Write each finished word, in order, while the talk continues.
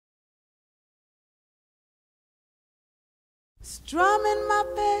Strumming my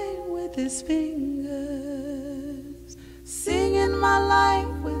pain with his fingers, singing my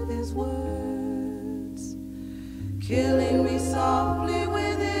life with his words, killing me softly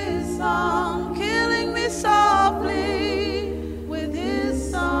with his song, killing me softly with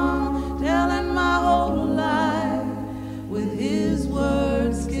his song, telling my whole life with his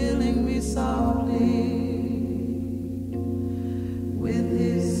words, killing me softly with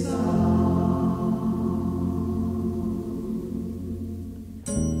his song.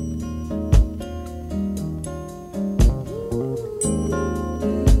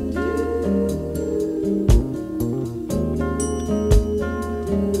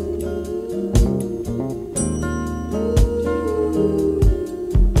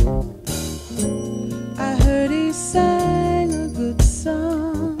 Sang a good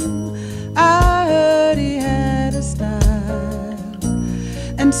song, I heard he had a style,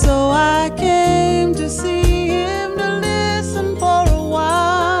 and so I came to see him to listen for a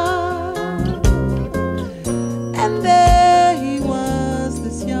while. And there he was,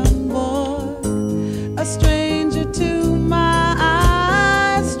 this young boy, a stranger to my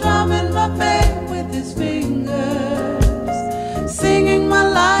eyes, strumming my pain with his fingers, singing my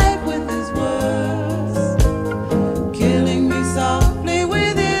life with his words, killing me softly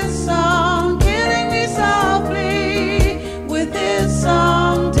with his song, killing me softly with his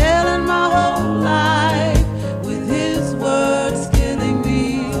song, telling my whole life with his words, killing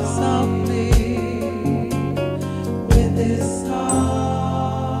me softly with his song.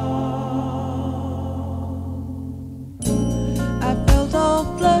 I felt all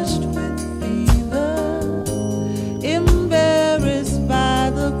flushed with fever, embarrassed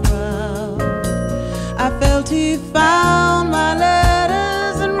by the crowd. I felt he found my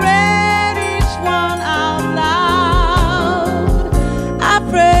letters and read each one out loud. I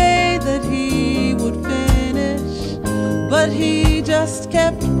prayed that he would finish, but he just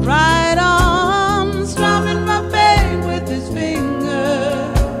kept right on, strumming my pain with his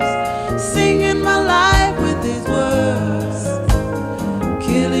fingers, singing my life with his words,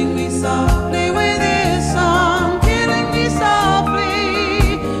 killing me softly